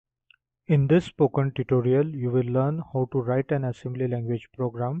In this spoken tutorial, you will learn how to write an assembly language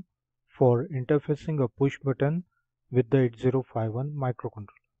program for interfacing a push button with the 8051 microcontroller.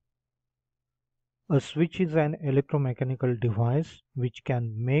 A switch is an electromechanical device which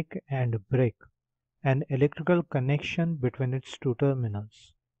can make and break an electrical connection between its two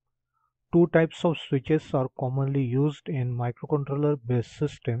terminals. Two types of switches are commonly used in microcontroller-based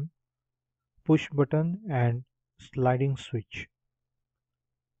system: push button and sliding switch.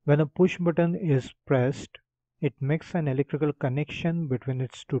 When a push button is pressed, it makes an electrical connection between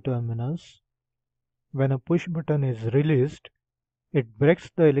its two terminals. When a push button is released, it breaks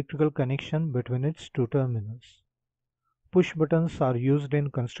the electrical connection between its two terminals. Push buttons are used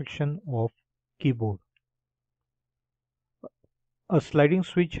in construction of keyboard. A sliding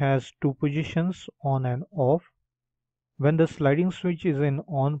switch has two positions, on and off. When the sliding switch is in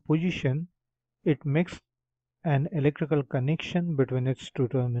on position, it makes an electrical connection between its two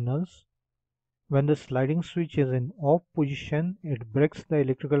terminals. When the sliding switch is in off position, it breaks the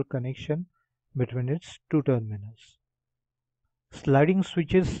electrical connection between its two terminals. Sliding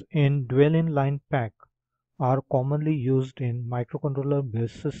switches in dual inline pack are commonly used in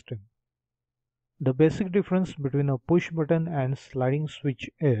microcontroller-based systems. The basic difference between a push button and sliding switch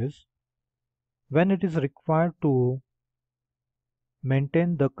is when it is required to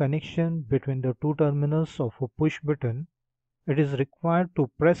maintain the connection between the two terminals of a push button, it is required to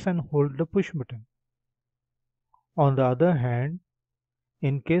press and hold the push button. On the other hand,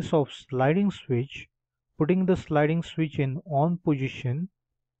 in case of sliding switch, putting the sliding switch in on position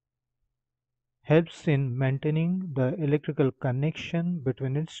helps in maintaining the electrical connection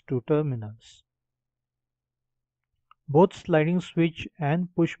between its two terminals. Both sliding switch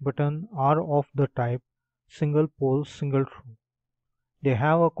and push button are of the type single pole single throw. They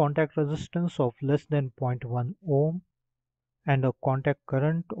have a contact resistance of less than 0.1 ohm and a contact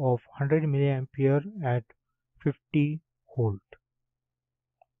current of 100 milliampere at 50 volt.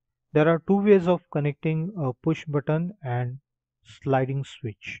 There are two ways of connecting a push button and sliding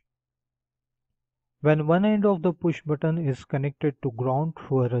switch. When one end of the push button is connected to ground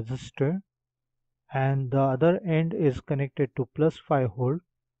through a resistor and the other end is connected to plus 5 volt,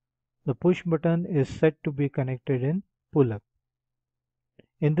 the push button is said to be connected in pull-up.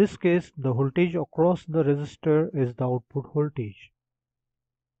 In this case, the voltage across the resistor is the output voltage.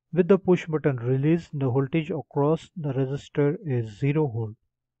 With the push button released, the voltage across the resistor is 0 volt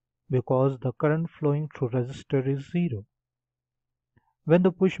because the current flowing through resistor is 0. When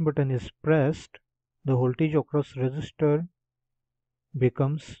the push button is pressed, the voltage across resistor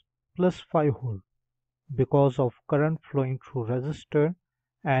becomes plus 5 volt because of current flowing through resistor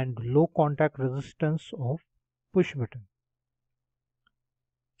and low contact resistance of push button.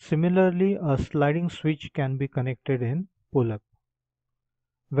 Similarly, a sliding switch can be connected in pull-up.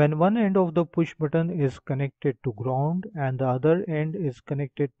 When one end of the push button is connected to ground and the other end is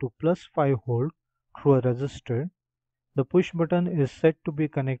connected to plus 5 volt through a resistor, the push button is said to be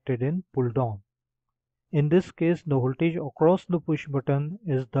connected in pull-down. In this case, the voltage across the push button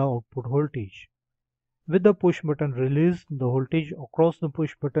is the output voltage. With the push button released, the voltage across the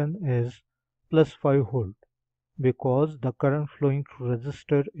push button is plus 5 volt because the current flowing through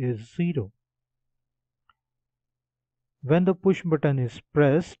resistor is 0. When the push button is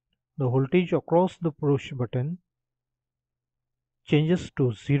pressed, the voltage across the push button changes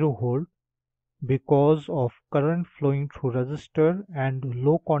to 0 volt because of current flowing through resistor and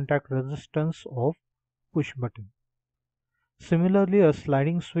low contact resistance of push button. Similarly, a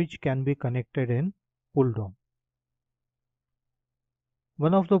sliding switch can be connected in pull down.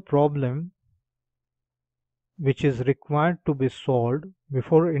 One of the problems which is required to be solved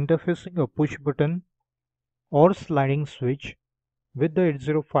before interfacing a push button or sliding switch with the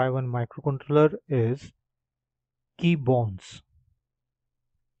 8051 microcontroller is key bonds.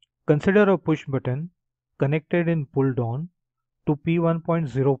 Consider a push button connected in pull down to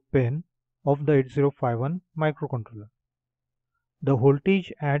P1.0 pin of the 8051 microcontroller. The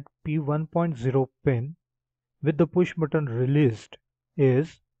voltage at P1.0 pin with the push button released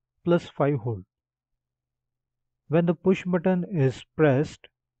is plus 5 volt. When the push button is pressed,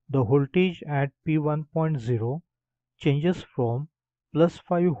 the voltage at P1.0 changes from plus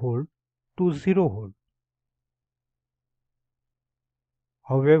 5 volt to 0 volt.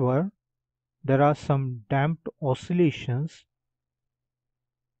 However, there are some damped oscillations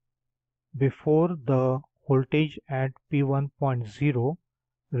before the voltage at P1.0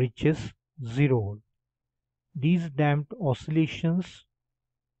 reaches 0 volt. These damped oscillations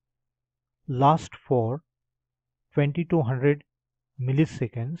last for 20 to 100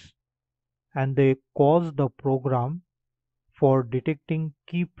 milliseconds and they cause the program for detecting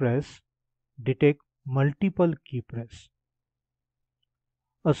key press detect multiple key press.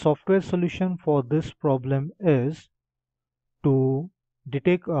 A software solution for this problem is to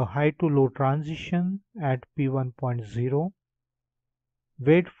detect a high to low transition at P1.0,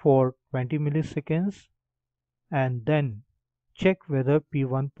 wait for 20 milliseconds, and then check whether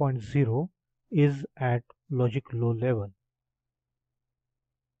P1.0 is at logic low level.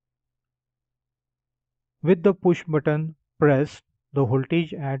 With the push button pressed, the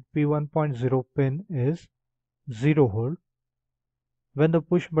voltage at P1.0 pin is 0 volt. When the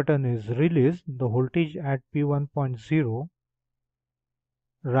push button is released, the voltage at P1.0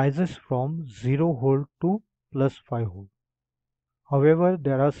 rises from 0 volt to plus 5 volt. However,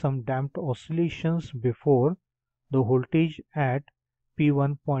 there are some damped oscillations before the voltage at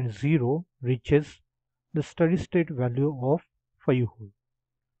P1.0 reaches the steady state value of 5 volt.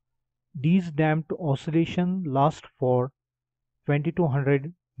 These damped oscillations last for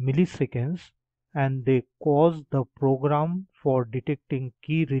 2200 milliseconds and they cause the program for detecting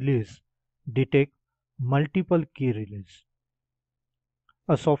key release detect multiple key release.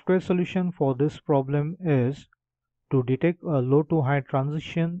 A software solution for this problem is to detect a low to high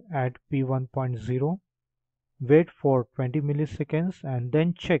transition at P1.0, wait for 20 milliseconds and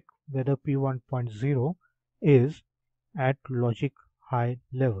then check whether P1.0 is at logic high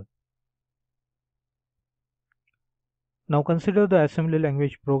level. Now consider the assembly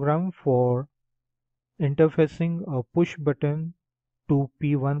language program for interfacing a push button to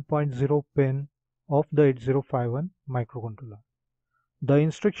P1.0 pin of the 8051 microcontroller. The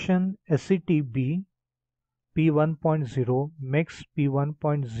instruction SETB P1.0 makes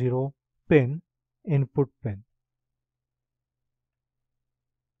P1.0 pin input pin.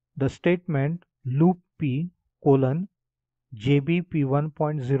 The statement loop P colon JB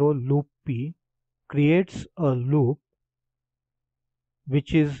P1.0 loop P creates a loop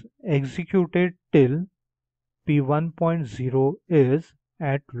which is executed till P1.0 is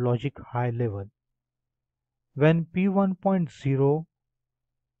at logic high level. When P1.0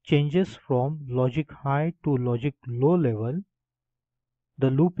 changes from logic high to logic low level, the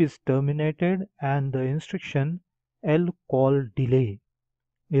loop is terminated and the instruction lcall delay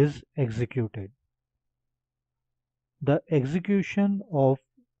is executed. The execution of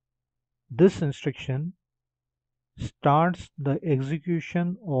this instruction starts the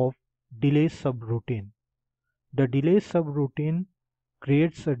execution of delay subroutine. The delay subroutine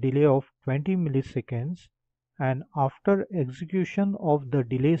creates a delay of 20 milliseconds and after execution of the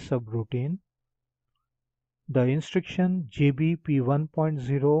delay subroutine, the instruction JB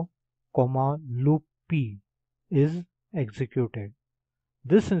P1.0, loop P is executed.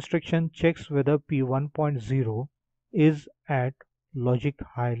 This instruction checks whether P1.0 is at logic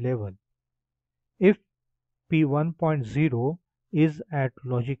high level. If P1.0 is at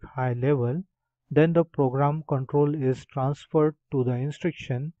logic high level, then the program control is transferred to the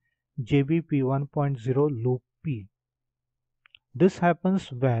instruction JB P1.0 loop P. This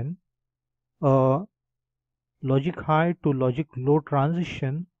happens when a logic high to logic low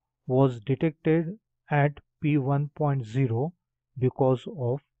transition was detected at P1.0 because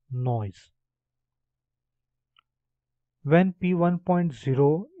of noise. When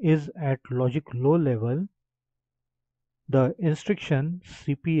P1.0 is at logic low level, the instruction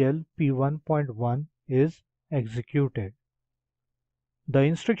CPL P1.1 is executed. The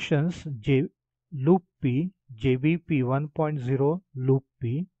instructions loop P, JB P1.0 loop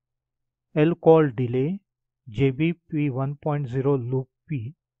P, lcall delay, JB P1.0 loop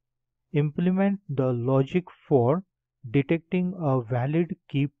P implement the logic for detecting a valid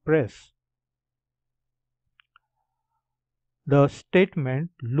key press. The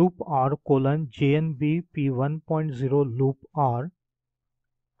statement loop R colon JNB P1.0 loop R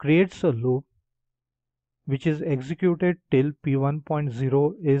creates a loop which is executed till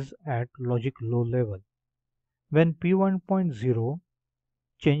P1.0 is at logic low level. When P1.0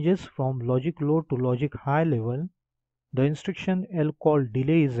 changes from logic low to logic high level, the instruction lcall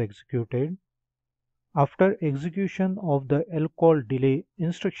delay is executed. After execution of the lcall delay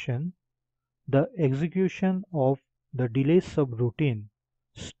instruction, the execution of the delay subroutine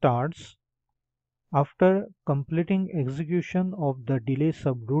starts. After completing execution of the delay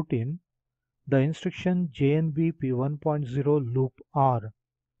subroutine, the instruction JNB P1.0 loop R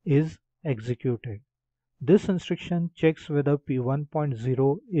is executed. This instruction checks whether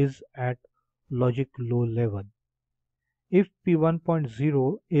P1.0 is at logic low level. If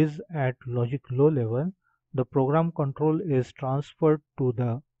P1.0 is at logic low level, the program control is transferred to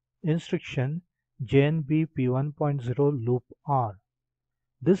the instruction JNB P1.0 loop R.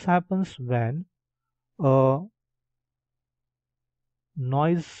 This happens when a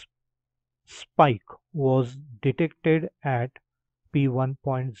noise spike was detected at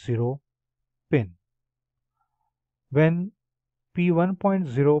P1.0 pin. When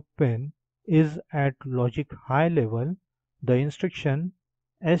P1.0 pin is at logic high level, the instruction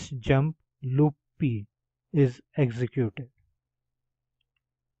sjump loop P is executed.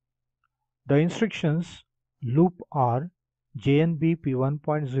 The instructions loop R, JNB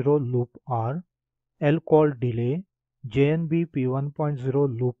P1.0 loop R, lcall delay, JNB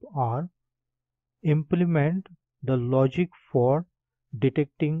P1.0 loop R implement the logic for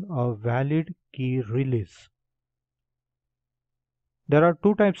detecting a valid key release. There are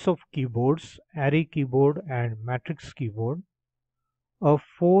two types of keyboards, array keyboard and matrix keyboard. A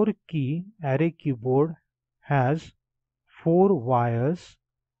 4-key array keyboard has 4 wires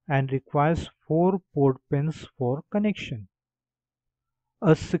and requires 4 port pins for connection.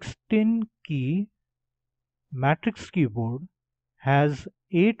 A 16-key matrix keyboard has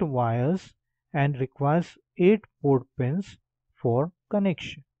 8 wires and requires 8 port pins for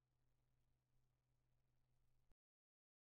connection.